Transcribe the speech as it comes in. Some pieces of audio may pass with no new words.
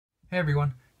Hey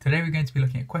everyone, today we're going to be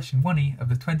looking at question 1E of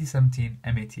the 2017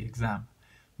 MAT exam.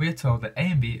 We are told that a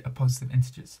and b are positive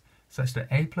integers, such that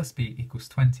a plus b equals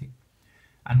 20.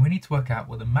 And we need to work out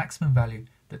what the maximum value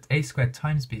that a squared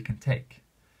times b can take.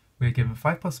 We are given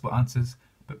 5 possible answers,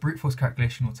 but brute force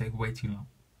calculation will take way too long.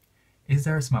 Is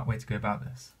there a smart way to go about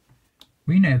this?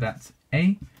 We know that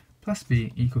a plus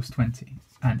b equals 20,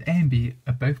 and a and b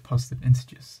are both positive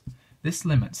integers. This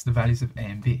limits the values of a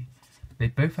and b. They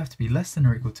both have to be less than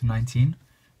or equal to 19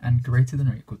 and greater than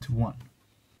or equal to 1.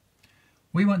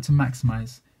 We want to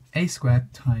maximize a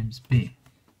squared times b.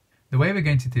 The way we're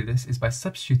going to do this is by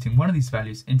substituting one of these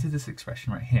values into this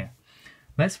expression right here.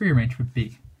 Let's rearrange for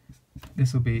b.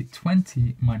 This will be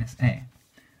 20 minus a.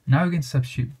 Now we're going to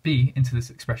substitute b into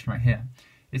this expression right here.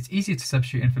 It's easier to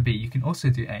substitute in for b. You can also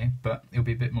do a, but it'll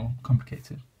be a bit more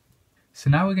complicated.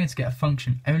 So now we're going to get a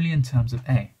function only in terms of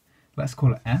a. Let's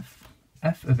call it f.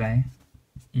 F of a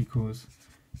equals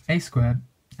a squared,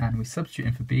 and we substitute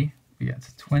in for b, we get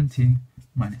 20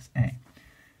 minus a.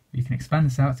 We can expand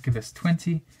this out to give us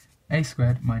 20 a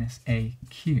squared minus a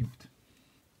cubed.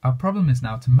 Our problem is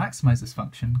now to maximize this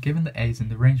function given that a is in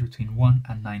the range between 1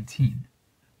 and 19.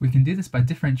 We can do this by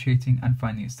differentiating and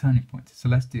finding its turning point, so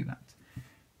let's do that.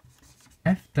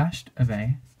 F dashed of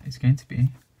a is going to be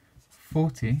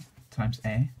 40 times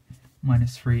a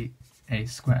minus 3a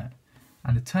squared.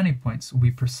 And the turning points will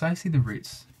be precisely the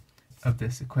roots of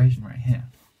this equation right here.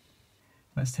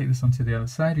 Let's take this onto the other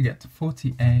side. We get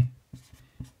 40a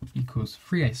equals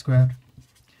 3a squared.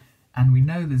 And we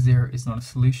know that 0 is not a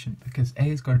solution because a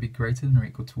has got to be greater than or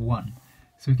equal to 1.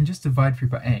 So we can just divide through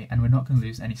by a and we're not going to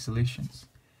lose any solutions.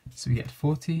 So we get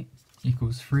 40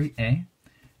 equals 3a,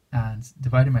 and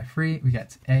divided by 3 we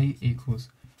get a equals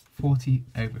 40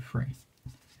 over 3.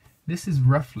 This is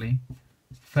roughly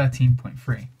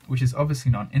 13.3, which is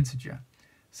obviously not an integer.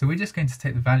 So we're just going to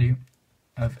take the value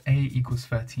of a equals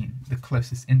 13, the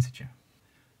closest integer.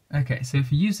 Okay, so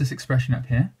if we use this expression up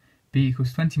here, b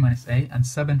equals 20 minus a, and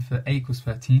sub in for a equals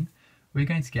 13, we're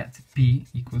going to get b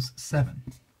equals 7.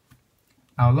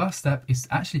 Our last step is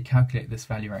to actually calculate this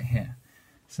value right here.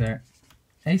 So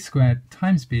a squared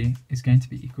times b is going to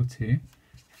be equal to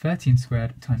 13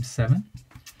 squared times 7,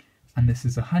 and this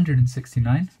is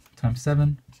 169 times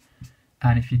 7,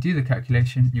 and if you do the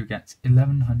calculation, you get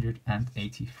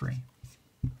 1183.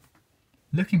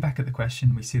 Looking back at the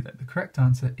question, we see that the correct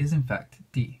answer is in fact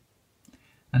D.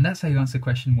 And that's how you answer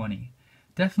question 1E.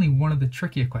 Definitely one of the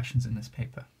trickier questions in this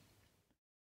paper.